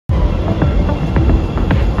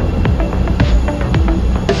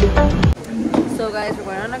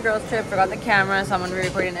girls trip, forgot the camera, so I'm gonna be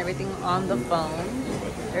recording everything on the phone.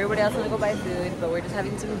 Everybody else gonna go buy food, but we're just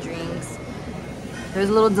having some drinks. There's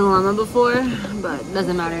a little dilemma before, but it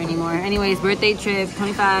doesn't matter anymore. Anyways, birthday trip,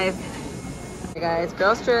 25. Hey guys,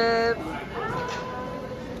 girls trip.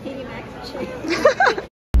 Katie Max trip.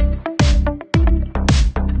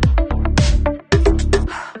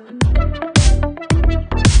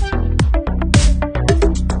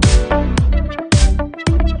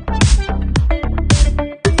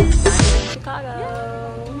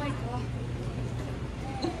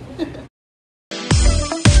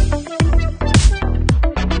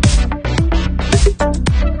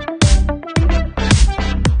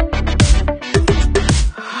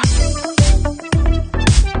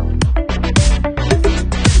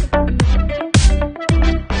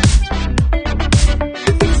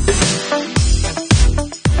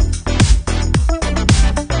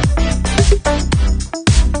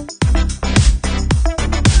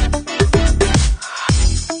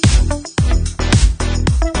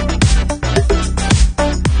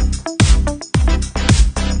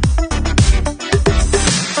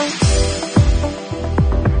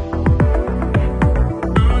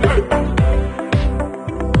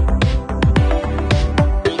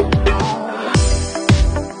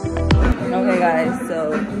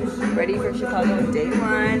 Ready for Chicago day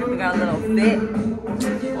one. We got a little fit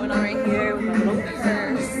going on right here with my little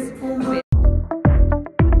purse.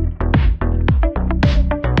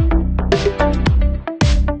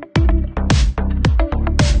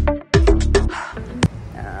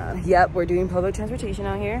 Yep, we're doing public transportation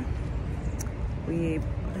out here.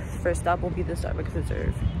 First stop will be the Starbucks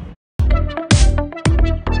Reserve.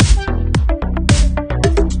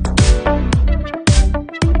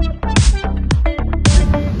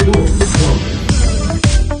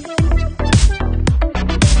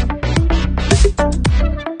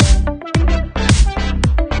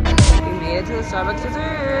 Starbucks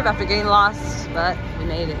Reserve after getting lost, but we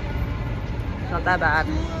made it. Not that bad.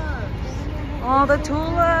 Oh, the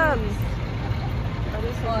tulips! That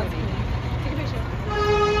is so pretty. Take a picture.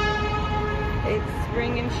 It's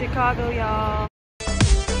spring in Chicago, y'all.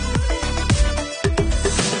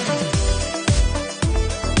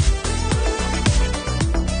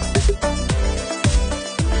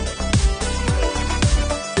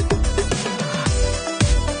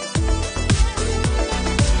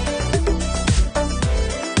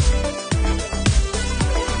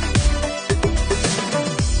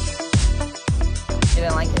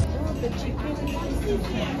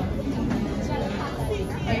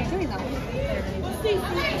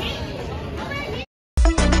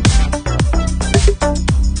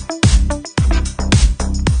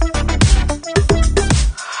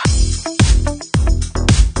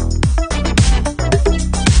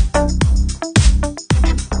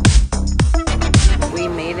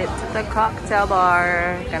 The cocktail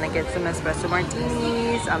bar, gonna get some espresso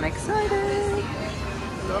martinis. I'm excited.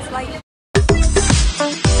 Little flight.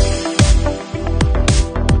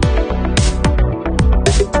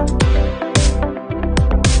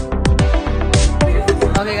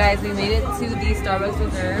 Okay guys, we made it to the Starbucks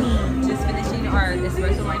Reserve. Just finishing our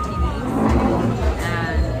espresso martinis,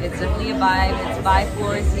 and it's definitely a vibe. It's 5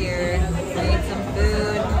 floors here. We ate some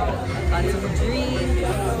food, got some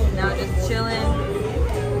drinks. Now just chilling.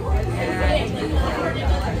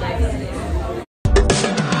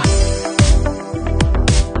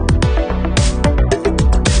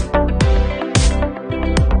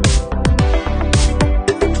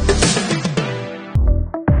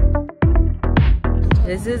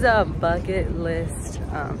 This is a bucket list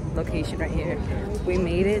location right here. We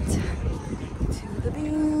made it to the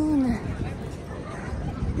bean.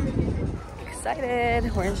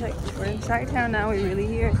 Excited. We're in Chi-Town now. We're really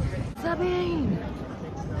here. The bean.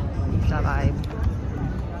 The vibe.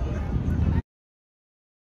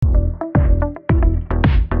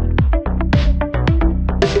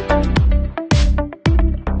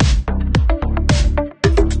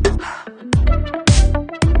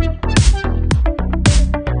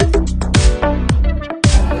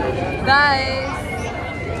 Guys,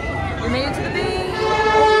 we made it to the bean.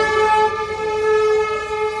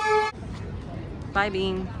 Bye,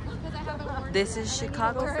 Bean. This is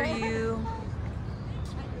Chicago for you.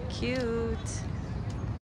 Cute.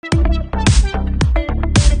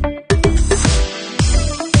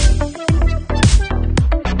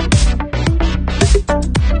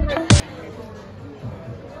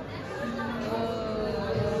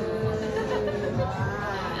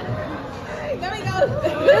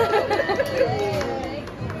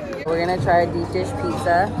 We're gonna try a deep dish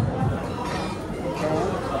pizza. Okay.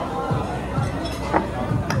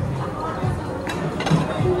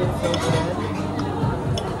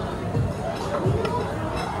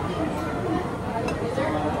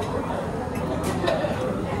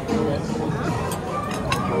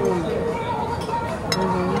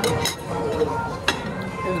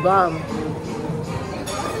 bomb.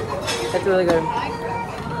 That's really good.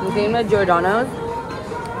 The same as Giordano's.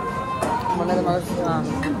 One of the most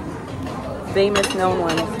famous known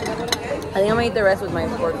ones. I think I'm gonna eat the rest with my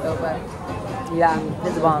fork though, but yeah,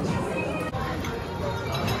 it's a bomb.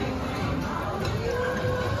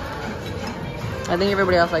 I think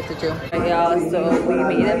everybody else likes it too. Yeah, so we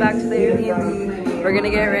made it back to the Airbnb. We're gonna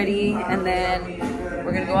get ready and then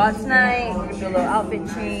we're gonna go out tonight. We're gonna do a little outfit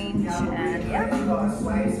change and yeah.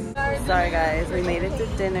 Sorry guys, we made it to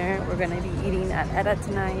dinner. We're gonna be eating at Etta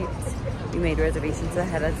tonight. We made reservations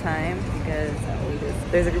ahead of time because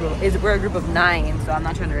we're a group of 9, so I'm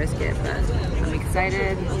not trying to risk it, but I'm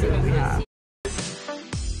excited. We'll see what we have.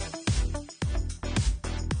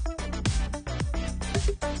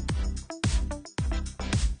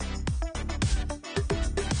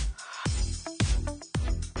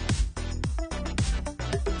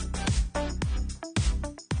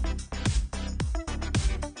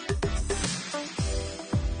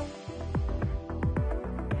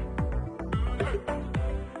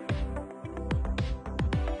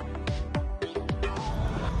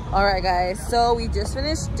 Alright guys, so we just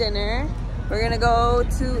finished dinner. We're gonna go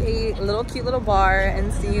to a cute little bar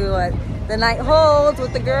and see what the night holds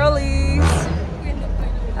with the girlies.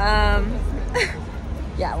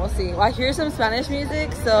 Yeah, we'll see. Well, I hear some Spanish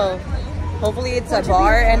music, so hopefully it's a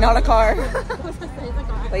bar and not a car.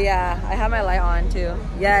 But yeah, I have my light on too.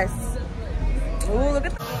 Yes. Ooh, look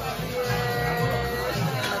at that.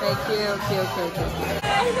 Okay, cute.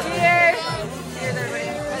 Cheers! Cheers everybody.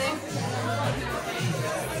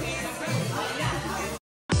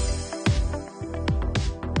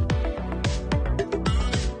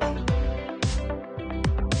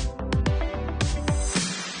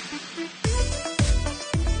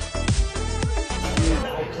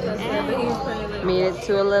 Made it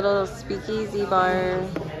to a little speakeasy bar.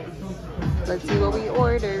 Let's see what we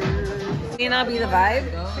order. May not be the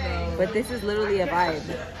vibe, but this is literally a vibe.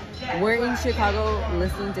 We're in Chicago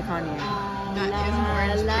listening to Kanye. La,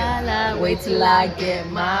 la, la, wait till I get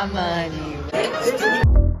my money.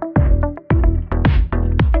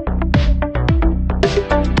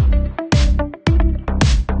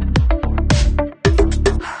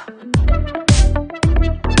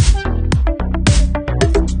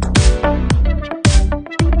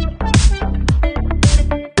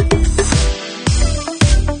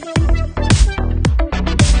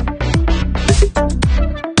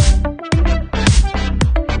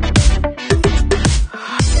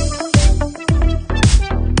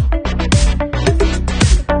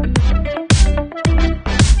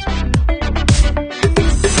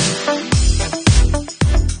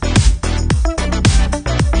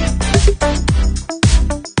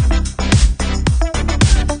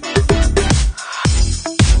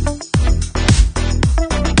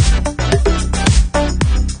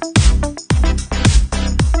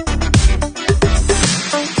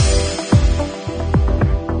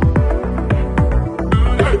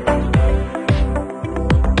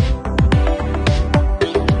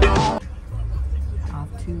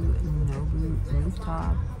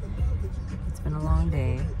 It's been a long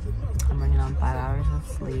day. I'm running on 5 hours of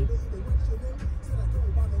sleep.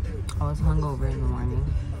 I was hungover in the morning.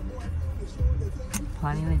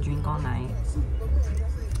 Planning to drink all night.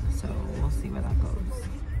 So we'll see where that goes.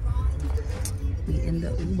 We in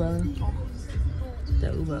the Uber.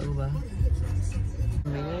 The Uber.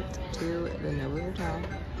 Made it to the Nobu Hotel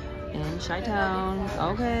in Chi-Town.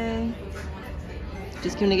 Okay.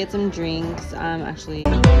 Just gonna get some drinks. Actually.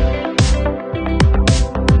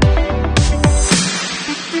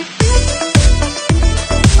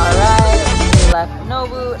 Alright, we left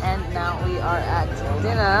Nobu and now we are at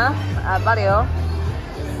dinner at Barrio.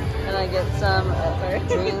 Gonna get some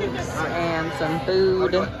drinks and some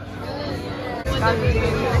food.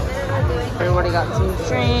 Everybody got some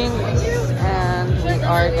drinks and we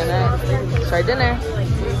are gonna start dinner.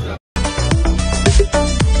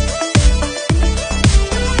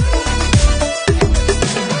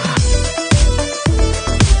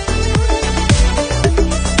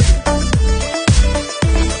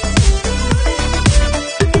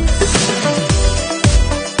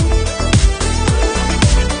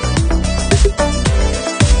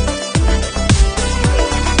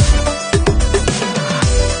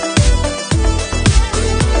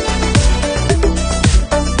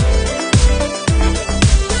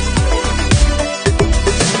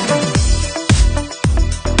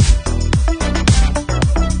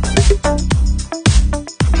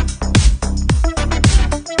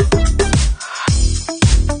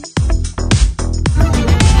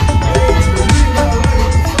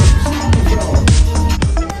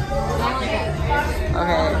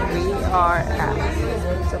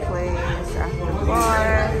 place after the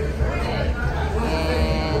bar.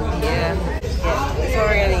 And yeah, it's so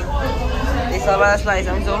ready. They still about to slice.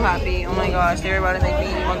 I'm so happy. Oh my gosh, they're about to make me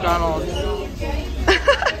eat McDonald's.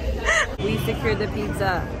 We secured the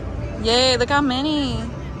pizza. Yay, look how many.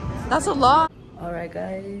 That's a lot. Alright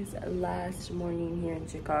guys, last morning here in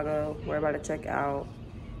Chicago. We're about to check out.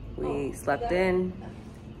 We slept in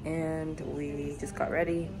and we just got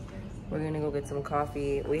ready. We're gonna go get some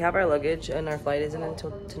coffee. We have our luggage and our flight isn't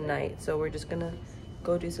until tonight, so we're just gonna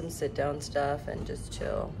go do some sit down stuff and just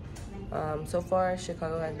chill. So far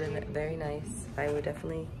Chicago has been very nice. I would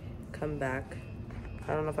definitely come back.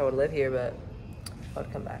 I don't know if I would live here, but I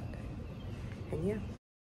would come back. And yeah.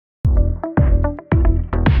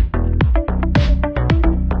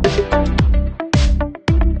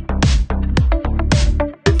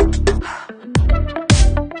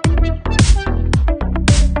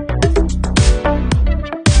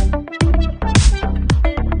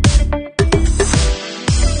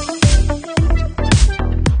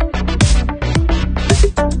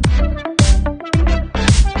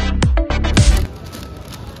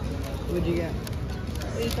 What'd you get?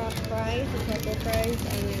 We got fries, a taco fries,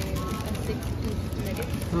 and then a 6-piece nugget.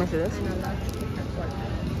 How much is this? And a large chicken pork.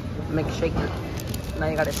 Make it shake it. Now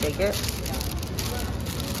you gotta shake it.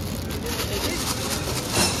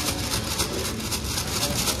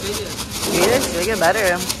 Shake it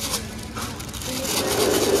better.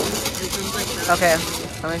 Okay,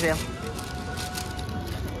 let me see.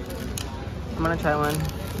 I'm gonna try one.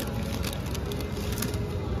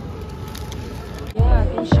 Yeah,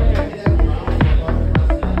 for sure.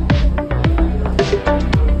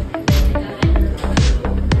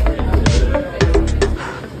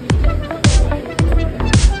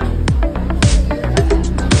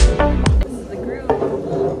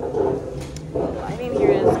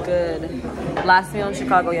 Last meal in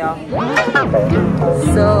Chicago, y'all.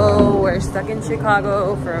 So we're stuck in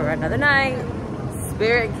Chicago for another night.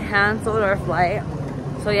 Spirit canceled our flight.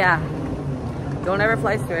 So yeah, don't ever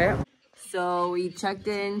fly Spirit. So we checked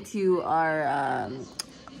into our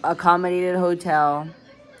accommodated hotel.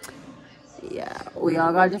 Yeah, we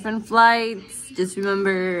all got different flights. Just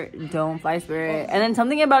remember, don't fly Spirit. And then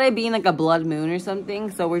something about it being like a blood moon or something.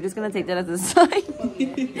 So we're just gonna take that as a sign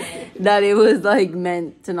that it was like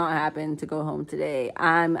meant to not happen to go home today.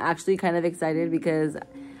 I'm actually kind of excited because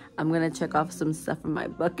I'm gonna check off some stuff from my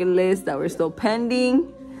bucket list that were still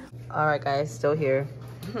pending. All right, guys, still here.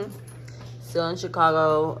 Still in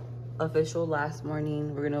Chicago. Official last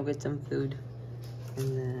morning. We're gonna go get some food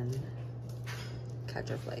and then catch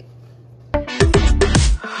our flight.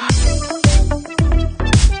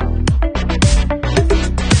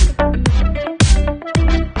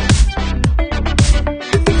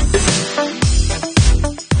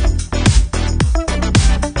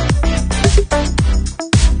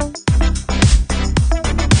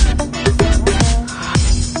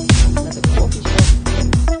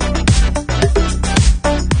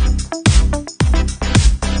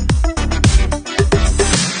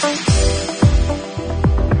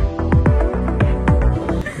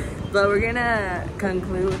 But we're gonna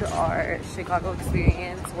conclude our Chicago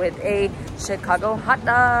experience with a Chicago hot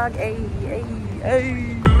dog. Hey, hey,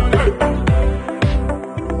 hey.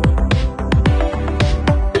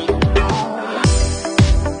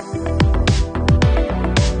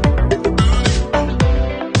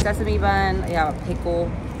 Sesame bun, yeah, a pickle,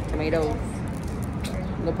 tomatoes,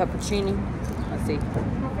 a little pepperoni. Let's see.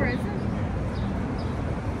 How far is it?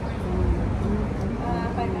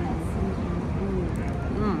 5 minutes.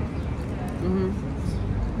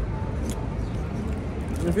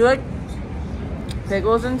 If you like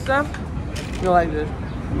pickles and stuff, you'll like this.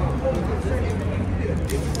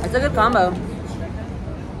 It's a good combo.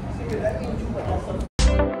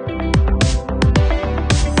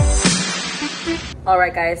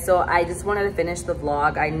 Alright guys, so I just wanted to finish the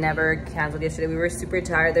vlog. I never canceled yesterday. We were super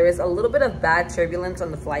tired. There was a little bit of bad turbulence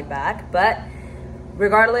on the flight back, but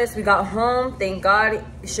regardless, we got home. Thank God.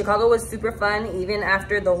 Chicago was super fun. Even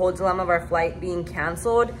after the whole dilemma of our flight being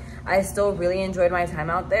canceled, I still really enjoyed my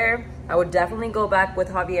time out there. I would definitely go back with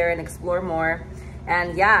Javier and explore more.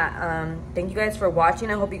 And yeah, thank you guys for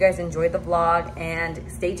watching. I hope you guys enjoyed the vlog and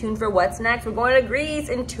stay tuned for what's next. We're going to Greece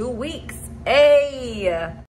in 2 weeks. Hey!